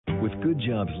With good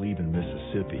jobs leaving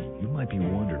Mississippi, you might be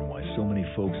wondering why so many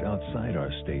folks outside our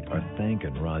state are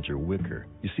thanking Roger Wicker.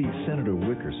 You see, Senator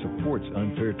Wicker supports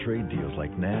unfair trade deals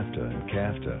like NAFTA and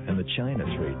CAFTA and the China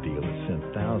trade deal that sent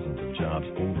thousands of jobs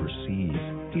overseas.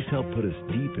 He's helped put us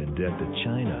deep in debt to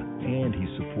China, and he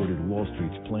supported Wall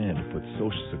Street's plan to put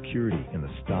Social Security in the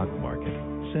stock market.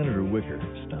 Senator Wicker,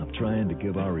 stop trying to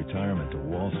give our retirement to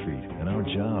Wall Street and our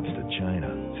jobs to China.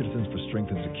 Citizens for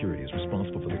Strength and Security is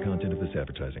responsible for the content of this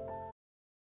advertising.